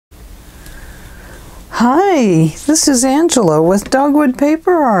Hi, this is Angela with Dogwood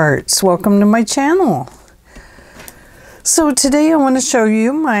Paper Arts. Welcome to my channel. So today I want to show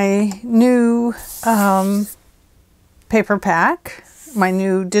you my new paper pack, my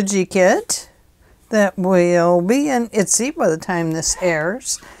new Digi Kit that will be in Etsy by the time this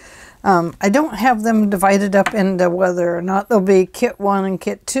airs. I don't have them divided up into whether or not they'll be Kit 1 and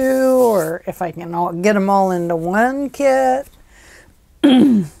Kit 2, or if I can get them all into one kit.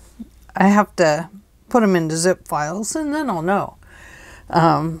 I have to put them into zip files, and then I'll know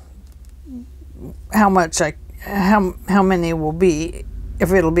how many will be,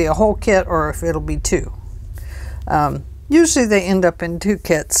 if it'll be a whole kit or if it'll be two. Usually they end up in two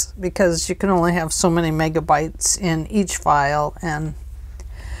kits because you can only have so many megabytes in each file. And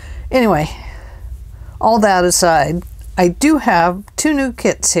anyway, all that aside, I do have two new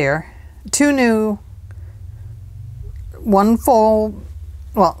kits here. One full.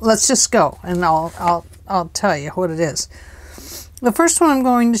 Well, let's just go and I'll tell you what it is. The first one I'm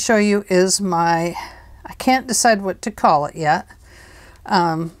going to show you is my, I can't decide what to call it yet.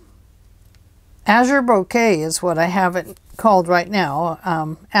 Azure Bouquet is what I have it called right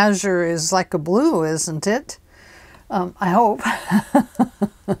now. Azure is like a blue, isn't it? I hope.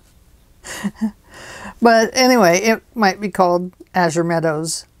 But anyway, it might be called Azure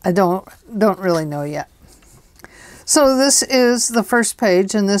Meadows. I don't really know yet. So this is the first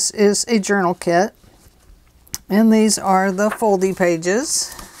page, and this is a journal kit. And these are the foldy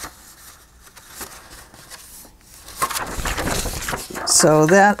pages. So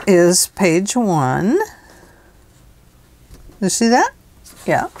that is page 1. You see that?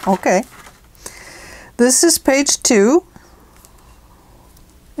 Yeah, okay. This is page 2.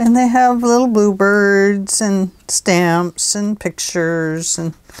 And they have little bluebirds and stamps and pictures,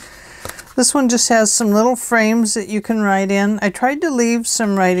 and this one just has some little frames that you can write in. I tried to leave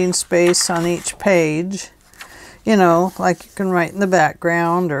some writing space on each page. You know, like you can write in the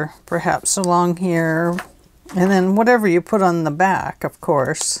background or perhaps along here. And then whatever you put on the back, of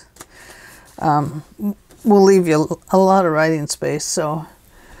course, will leave you a lot of writing space. So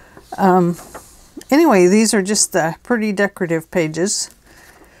anyway, these are just the pretty decorative pages.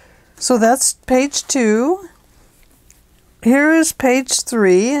 So that's page 2. Here is page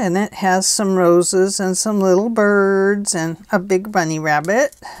 3, and it has some roses and some little birds and a big bunny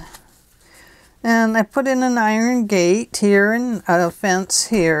rabbit. And I put in an iron gate here and a fence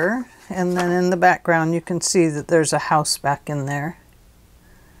here. And then in the background you can see that there's a house back in there.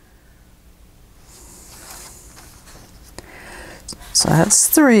 So that's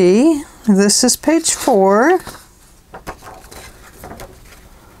 3. This is page 4.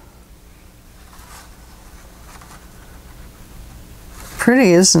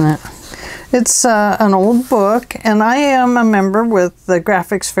 Pretty, isn't it? It's an old book, and I am a member with the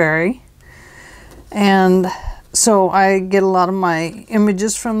Graphics Fairy, and so I get a lot of my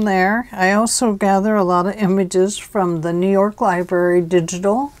images from there. I also gather a lot of images from the New York Library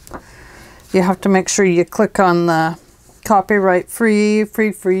digital. You have to make sure you click on the copyright free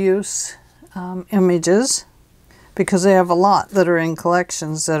for use images, because they have a lot that are in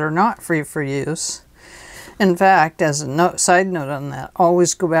collections that are not free for use. In fact, as a side note on that,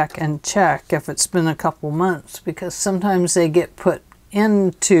 always go back and check if it's been a couple months, because sometimes they get put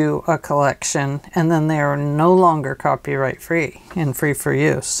into a collection and then they are no longer copyright free and free for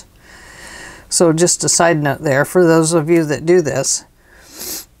use. So just a side note there for those of you that do this.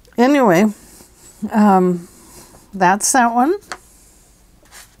 Anyway, that's that one.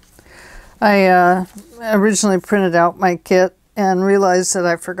 I originally printed out my kit and realized that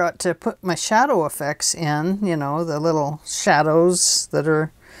I forgot to put my shadow effects in, you know, the little shadows that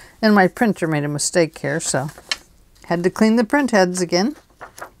are, and my printer made a mistake here, so had to clean the print heads again.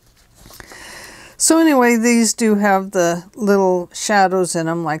 So anyway, these do have the little shadows in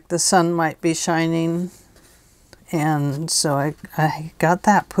them, like the sun might be shining, and so I got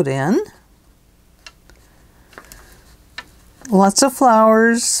that put in. Lots of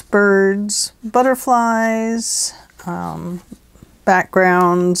flowers, birds, butterflies,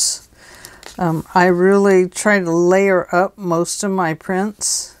 backgrounds. I really try to layer up most of my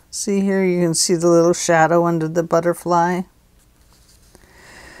prints. See here, you can see the little shadow under the butterfly.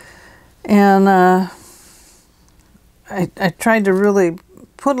 And I tried to really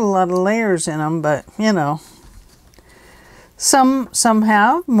put a lot of layers in them, but you know, some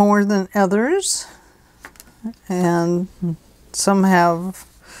have more than others, and some have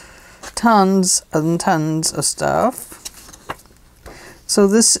tons and tons of stuff. So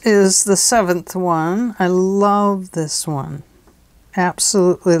this is the 7th one. I love this one.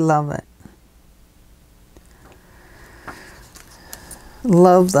 Absolutely love it.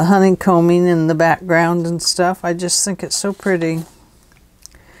 Love the honeycombing in the background and stuff. I just think it's so pretty.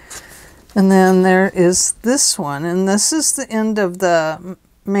 And then there is this one, and this is the end of the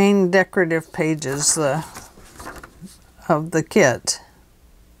main decorative pages of the kit.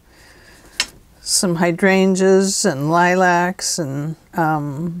 Some hydrangeas and lilacs and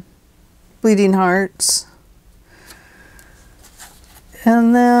bleeding hearts.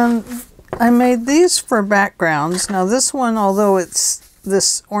 And then I made these for backgrounds. Now this one, although it's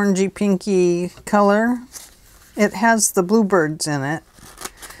this orangey pinky color, it has the bluebirds in it.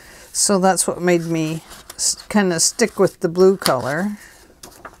 So that's what made me kind of stick with the blue color.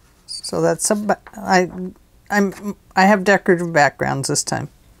 So that's I have decorative backgrounds this time.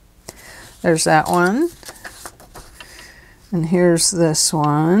 There's that one. And here's this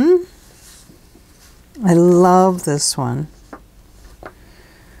one. I love this one.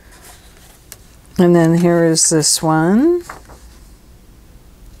 And then here is this one.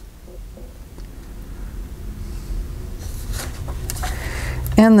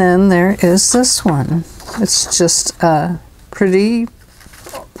 And then there is this one. It's just a pretty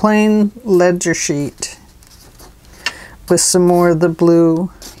plain ledger sheet with some more of the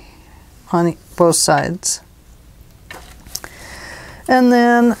blue on both sides. And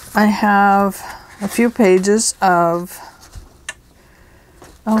then I have a few pages of,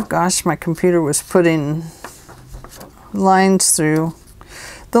 oh gosh, my computer was putting lines through.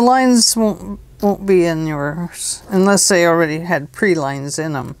 The lines won't be in yours unless they already had pre-lines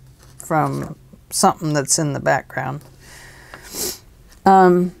in them from something that's in the background.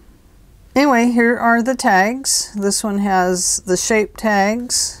 Anyway, here are the tags. This one has the shape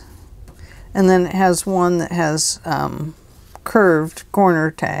tags, and then it has one that has curved corner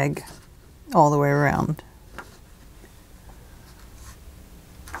tag all the way around.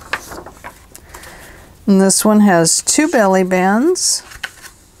 And this one has 2 belly bands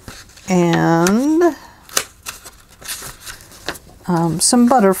and some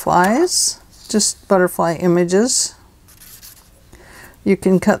butterflies, just butterfly images. You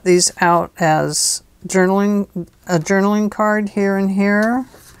can cut these out as a journaling card here and here,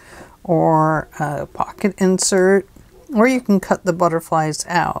 or a pocket insert, or you can cut the butterflies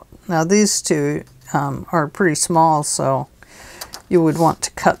out. Now these two are pretty small, so you would want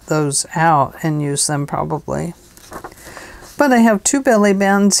to cut those out and use them probably. But I have 2 belly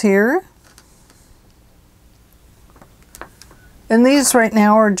bands here. And these right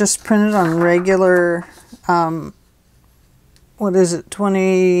now are just printed on regular, what is it,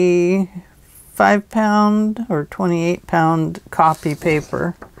 25-pound or 28-pound copy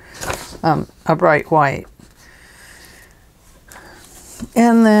paper, a bright white.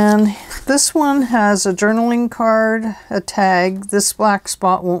 And then this one has a journaling card, a tag. This black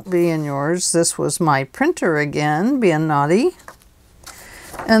spot won't be in yours. This was my printer again, being naughty.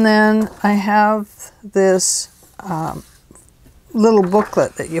 And then I have this little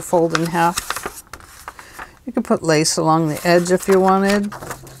booklet that you fold in half. You could put lace along the edge if you wanted.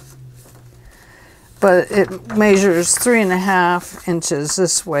 But it measures 3.5 inches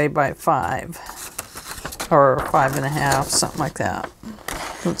this way by 5. Or 5.5, something like that.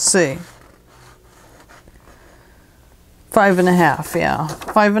 Let's see. 5.5, yeah.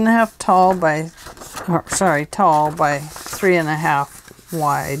 5.5 tall by, tall by 3.5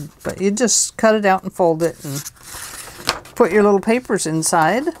 wide. But you just cut it out and fold it and put your little papers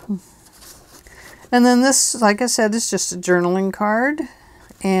inside. And then this, like I said, is just a journaling card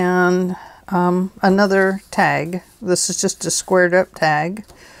and another tag. This is just a squared up tag.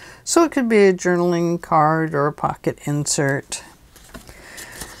 So it could be a journaling card or a pocket insert.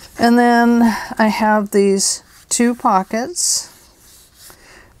 And then I have these 2 pockets.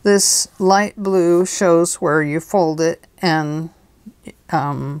 This light blue shows where you fold it and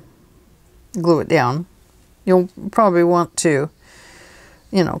glue it down. You'll probably want to,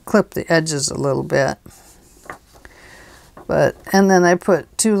 you know, clip the edges a little bit. And then I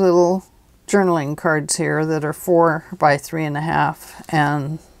put 2 little journaling cards here that are 4 by 3.5,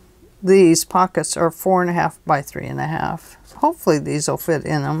 and these pockets are 4.5 by 3.5. Hopefully these will fit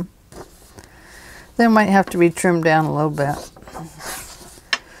in them. They might have to be trimmed down a little bit.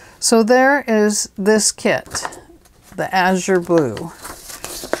 So there is this kit, the Azure Blue.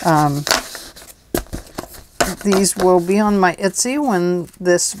 These will be on my Etsy when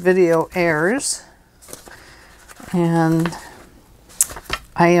this video airs. And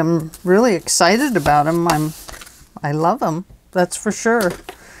I am really excited about them. I love them, that's for sure.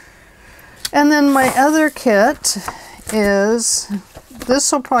 And then my other kit is,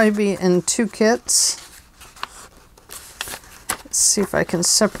 this will probably be in 2 kits. Let's see if I can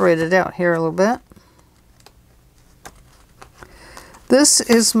separate it out here a little bit. This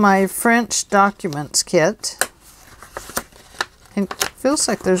is my French documents kit. It feels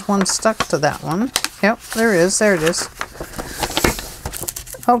like there's one stuck to that one. Yep, there is. There it is.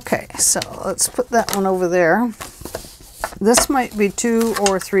 Okay, so let's put that one over there. This might be 2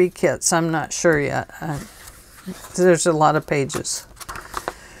 or 3 kits. I'm not sure yet. There's a lot of pages.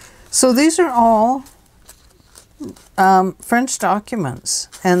 So these are all French documents.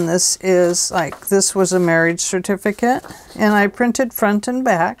 And this is like, this was a marriage certificate. And I printed front and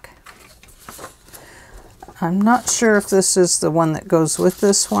back. I'm not sure if this is the one that goes with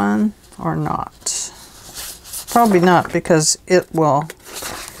this one or not. Probably not, because it would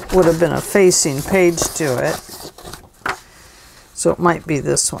have been a facing page to it. So it might be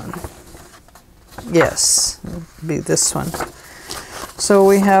this one. Yes, it would be this one. So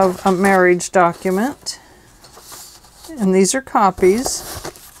we have a marriage document. And these are copies.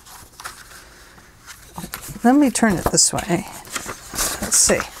 Let me turn it this way. Let's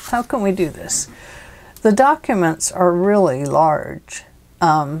see. How can we do this? The documents are really large.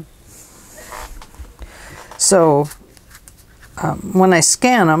 When I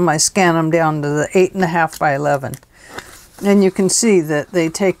scan them down to the 8.5 by 11. And you can see that they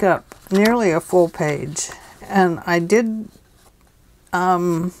take up nearly a full page. And I did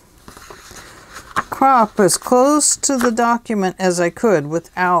crop as close to the document as I could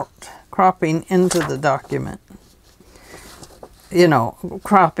without cropping into the document. You know,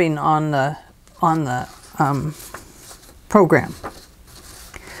 cropping on the program.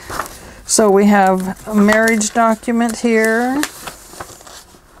 So we have a marriage document here.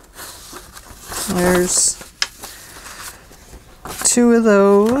 There's 2 of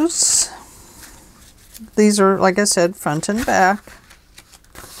those. These are, like I said, front and back.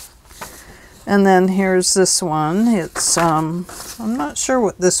 And then here's this one. It's, I'm not sure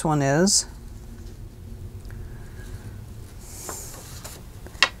what this one is.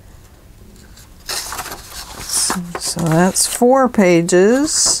 So that's 4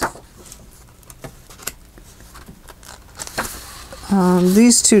 pages.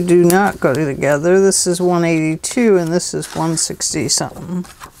 These 2 do not go together. This is 182 and this is 160 something.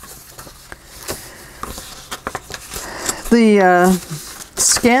 The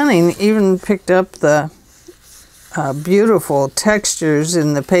scanning even picked up the beautiful textures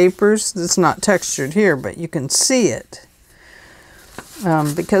in the papers. It's not textured here, but you can see it.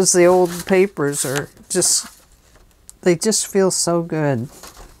 Because the old papers are they just feel so good.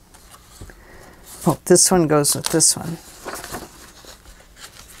 Oh, this one goes with this one.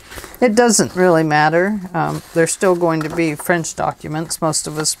 It doesn't really matter. They're still going to be French documents. Most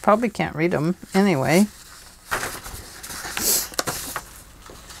of us probably can't read them anyway.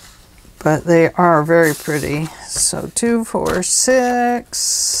 But they are very pretty. So 2, 4,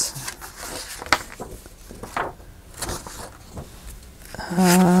 6.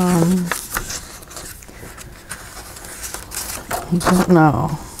 I don't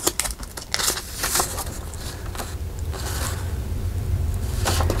know.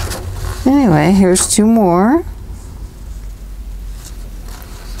 Anyway, here's 2 more.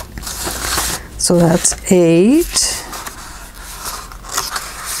 So that's 8.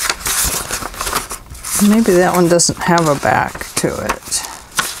 Maybe that one doesn't have a back to it.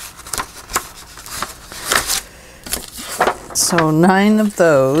 So 9 of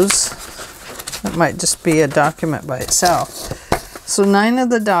those. That might just be a document by itself. So 9 of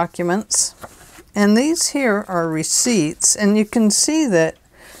the documents. And these here are receipts. And you can see that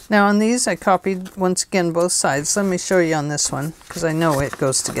now on these I copied once again both sides. Let me show you on this one because I know it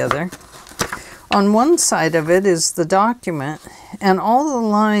goes together. On one side of it is the document, and all the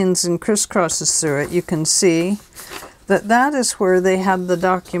lines and crisscrosses through it, you can see that that is where they had the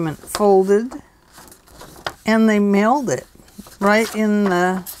document folded and they mailed it right in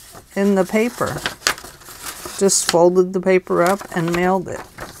the paper. Just folded the paper up and mailed it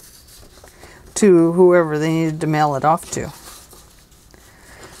to whoever they needed to mail it off to.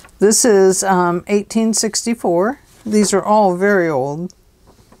 This is 1864. These are all very old.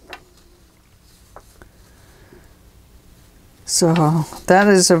 So that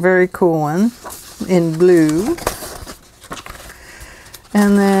is a very cool one in blue.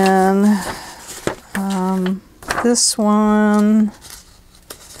 And then this one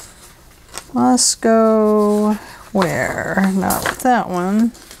must go where? Not that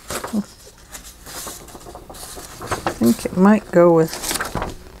one. I think it might go with,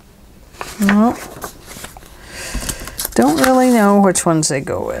 no. Don't really know which ones they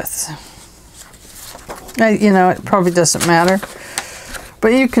go with. You know, it probably doesn't matter.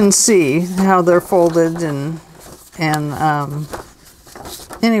 But you can see how they're folded and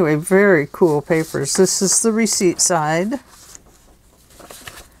anyway, very cool papers. This is the receipt side.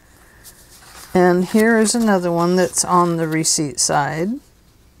 And here is another one that's on the receipt side.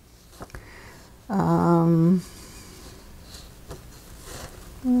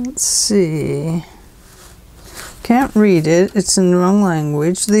 Let's see. Can't read it. It's in the wrong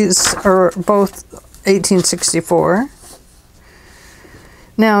language. These are both 1864.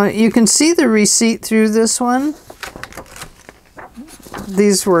 Now you can see the receipt through this one.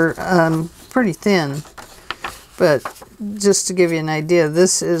 These were pretty thin, but just to give you an idea,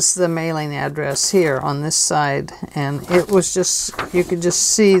 this is the mailing address here on this side, and it was just, you could just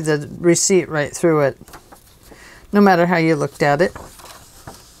see the receipt right through it, no matter how you looked at it.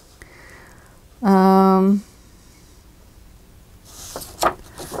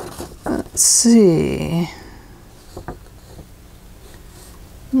 Let's see.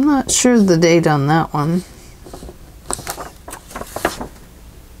 I'm not sure the date on that one.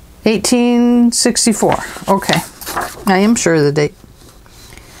 1864. Okay. I am sure of the date.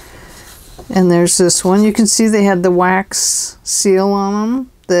 And there's this one. You can see they had the wax seal on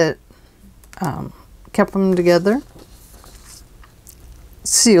them that kept them together.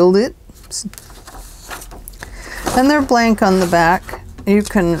 Sealed it. And they're blank on the back. You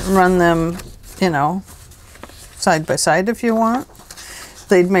can run them, you know, side by side if you want.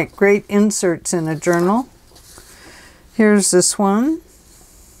 They'd make great inserts in a journal. Here's this one.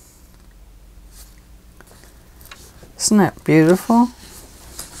 Isn't that beautiful?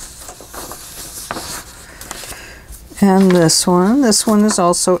 And this one is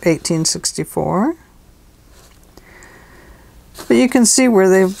also 1864. But you can see where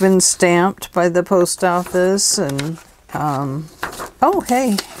they've been stamped by the post office. And oh,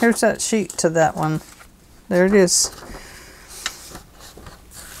 hey, here's that sheet to that one. There it is.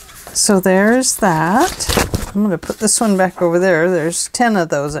 So there's that. I'm going to put this one back over there. There's 10 of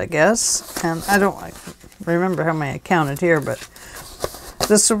those, I guess. And I don't remember how many I counted here, but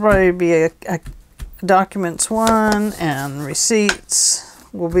this will probably be a documents 1, and receipts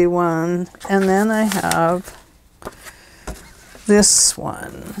will be 1. And then I have this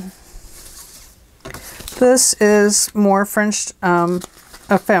one. This is more French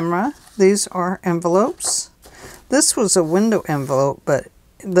ephemera. These are envelopes. This was a window envelope, but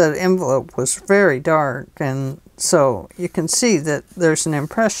the envelope was very dark, and so you can see that there's an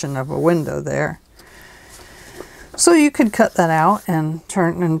impression of a window there. So you could cut that out and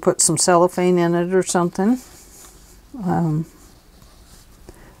turn and put some cellophane in it or something.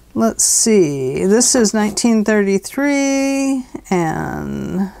 Let's see, this is 1933,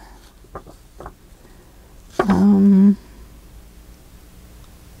 and I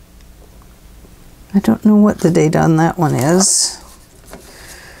don't know what the date on that one is.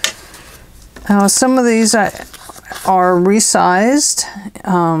 Some of these are resized,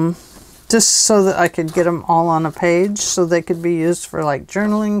 just so that I could get them all on a page, so they could be used for like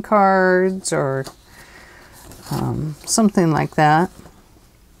journaling cards or something like that.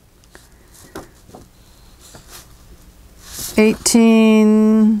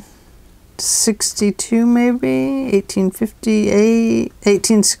 1862 maybe, 1858,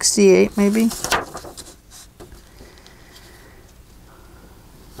 1868 maybe.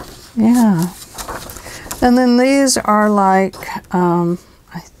 Yeah. And then these are like, I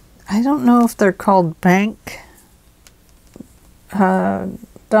don't know if they're called bank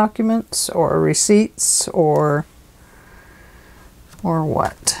documents or receipts or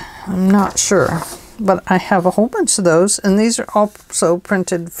what. I'm not sure. But I have a whole bunch of those, and these are also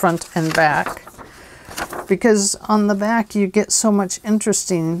printed front and back, because on the back you get so much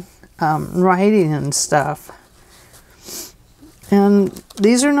interesting writing and stuff. And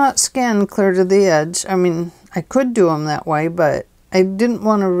these are not scanned clear to the edge. I mean, I could do them that way, but I didn't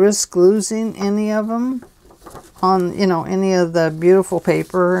want to risk losing any of them on, you know, any of the beautiful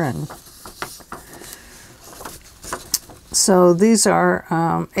paper. And so these are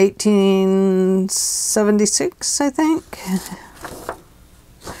 1876, I think.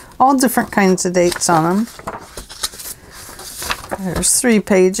 All different kinds of dates on them. There's 3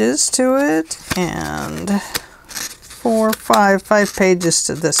 pages to it, and 5 pages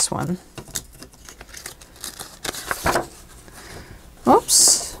to this one.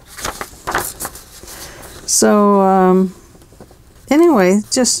 Oops. So, anyway,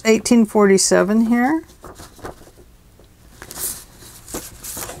 just 1847 here.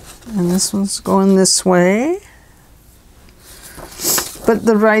 And this one's going this way. But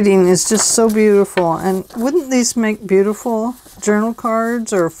the writing is just so beautiful. And wouldn't these make beautiful journal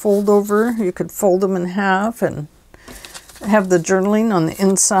cards or fold over? You could fold them in half and have the journaling on the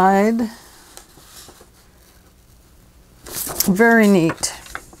inside. Very neat.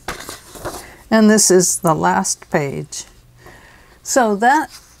 And this is the last page. So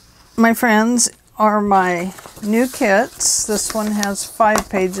that my friends, are my new kits. This one has 5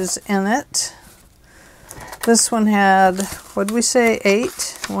 pages in it. This one had, what did we say,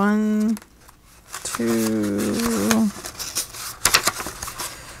 8? 1, 2,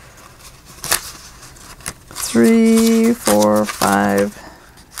 3, 4, 5,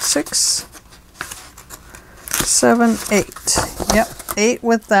 6, 7, 8. Yep, 8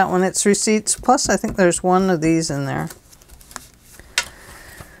 with that one. It's receipts, plus I think there's one of these in there.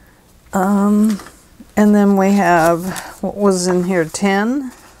 And then we have, what was in here,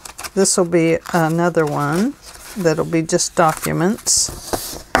 10. This will be another one that'll be just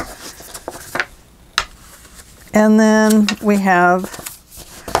documents. And then we have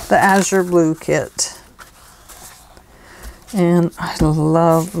the Azure Blue kit. And I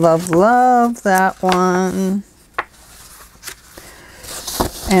love, love, love that one.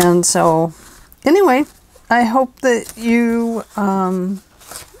 And so, anyway, I hope that you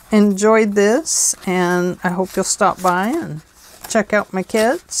enjoyed this, and I hope you'll stop by and check out my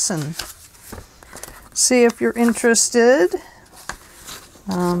kits and see if you're interested.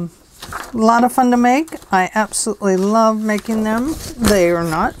 A lot of fun to make. I absolutely love making them. They are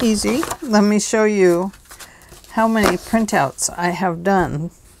not easy. Let me show you how many printouts I have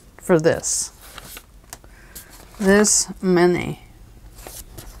done for this. This many.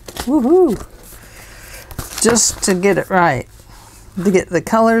 Woohoo! Just to get it right. To get the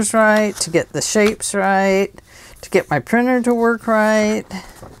colors right, to get the shapes right, to get my printer to work right.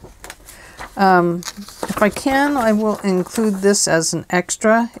 If I can, I will include this as an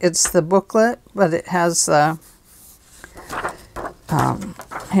extra. It's the booklet, but it has the,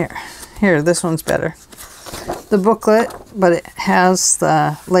 here, this one's better. The booklet, but it has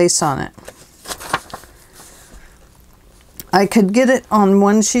the lace on it. I could get it on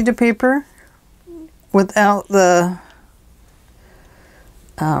one sheet of paper without the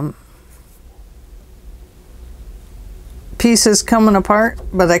pieces coming apart,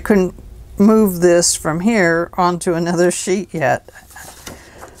 but I couldn't move this from here onto another sheet yet.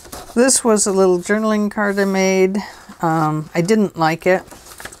 This was a little journaling card I made. I didn't like it.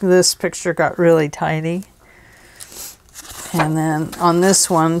 This picture got really tiny. And then on this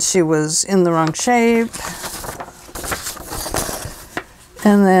one, she was in the wrong shape.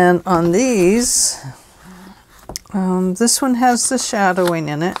 And then on these, this one has the shadowing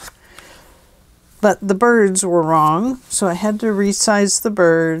in it, but the birds were wrong, so I had to resize the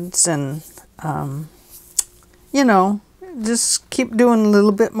birds and, you know, just keep doing a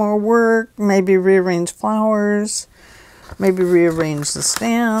little bit more work, maybe rearrange flowers, maybe rearrange the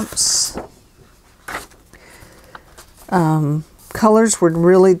stamps. Colors were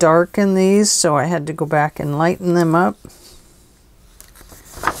really dark in these, so I had to go back and lighten them up.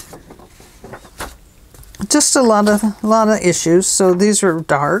 Just a lot of issues. So these are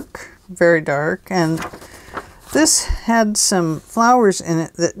dark, very dark, and this had some flowers in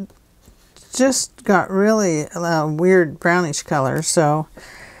it that just got really weird brownish color. So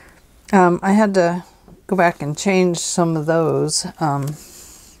I had to go back and change some of those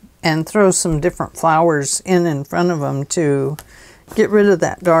and throw some different flowers in front of them to get rid of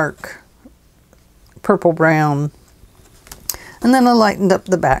that dark purple brown. And then I lightened up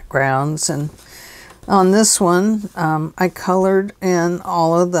the backgrounds. And on this one, I colored in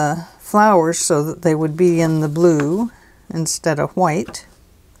all of the flowers so that they would be in the blue instead of white.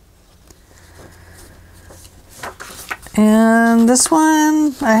 And this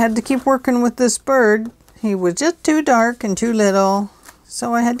one, I had to keep working with this bird. He was just too dark and too little,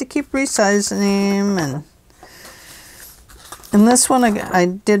 so I had to keep resizing him. And this one, I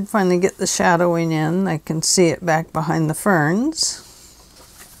did finally get the shadowing in. I can see it back behind the ferns.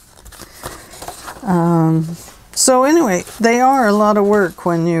 So anyway, they are a lot of work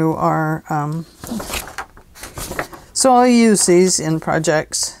when you are, so I'll use these in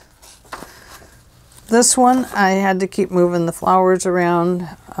projects. This one, I had to keep moving the flowers around.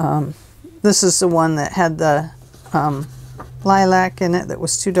 This is the one that had the lilac in it that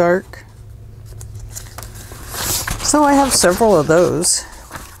was too dark. So I have several of those.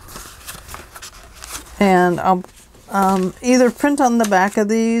 And I'll either print on the back of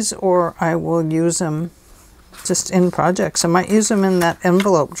these, or I will use them just in projects. I might use them in that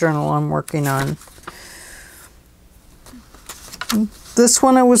envelope journal I'm working on. This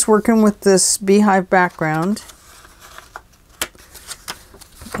one I was working with this beehive background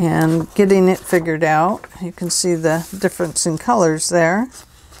and getting it figured out. You can see the difference in colors there.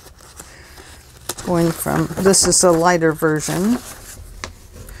 Going from, this is a lighter version.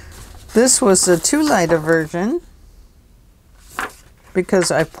 This was a too light a version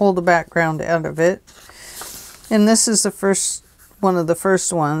because I pulled the background out of it. And this is the first one of the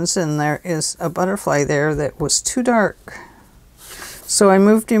first ones, and there is a butterfly there that was too dark. So I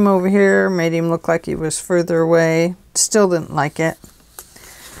moved him over here, made him look like he was further away. Still didn't like it.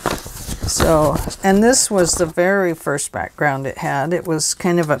 So, and this was the very first background it had. It was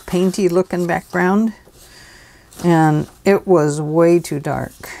kind of a painty looking background, and it was way too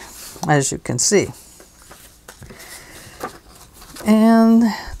dark, as you can see. And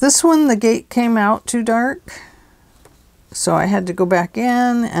this one, the gate came out too dark, so I had to go back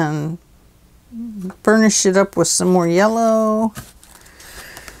in and burnish it up with some more yellow.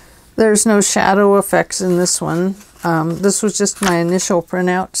 There's no shadow effects in this one. This was just my initial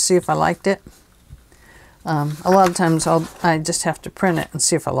printout to see if I liked it. A lot of times I just have to print it and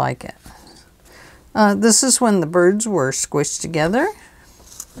see if I like it. This is when the birds were squished together.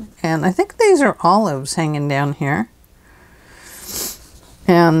 And I think these are olives hanging down here.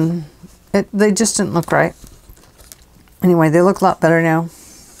 And they just didn't look right. Anyway, they look a lot better now.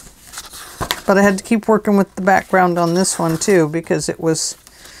 But I had to keep working with the background on this one too, because it was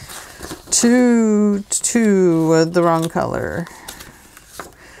too the wrong color.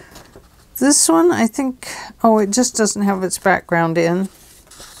 This one, I think, oh, it just doesn't have its background in.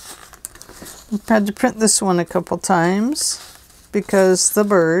 I've had to print this one a couple times because the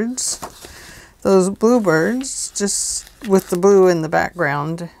birds, those bluebirds, just with the blue in the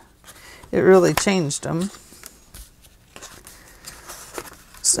background, it really changed them.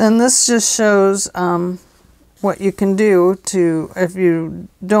 And this just shows what you can do to, if you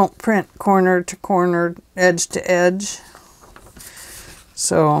don't print corner to corner, edge to edge.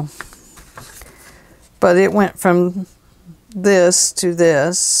 So, but it went from this to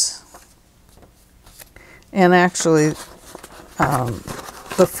this. And actually,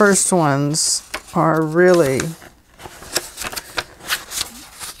 the first ones are really,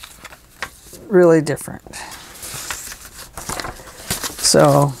 really different.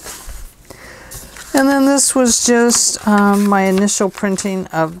 So, and then this was just my initial printing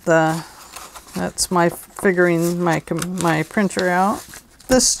of the, that's my figuring my printer out.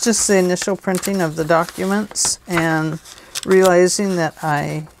 This is just the initial printing of the documents and realizing that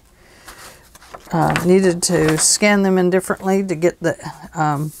I needed to scan them in differently to get the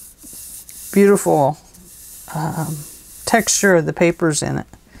beautiful texture of the papers in it.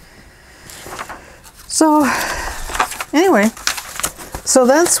 So anyway, so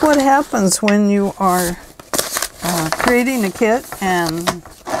that's what happens when you are creating a kit and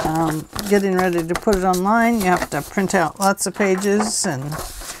getting ready to put it online. You have to print out lots of pages, and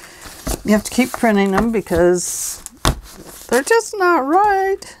you have to keep printing them because they're just not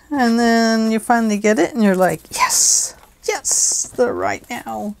right. And then you finally get it and you're like, yes, yes, they're right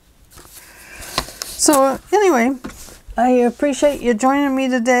now. So anyway, I appreciate you joining me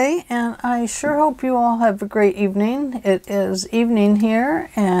today, and I sure hope you all have a great evening. It is evening here,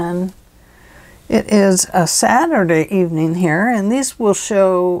 and it is a Saturday evening here, and these will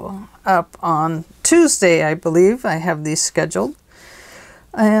show up on Tuesday, I believe. I have these scheduled.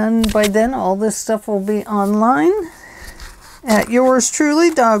 And by then, all this stuff will be online at yours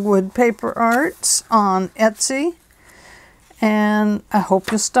truly, Dogwood Paper Arts on Etsy. And I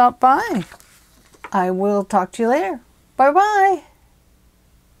hope you'll stop by. I will talk to you later. Bye-bye.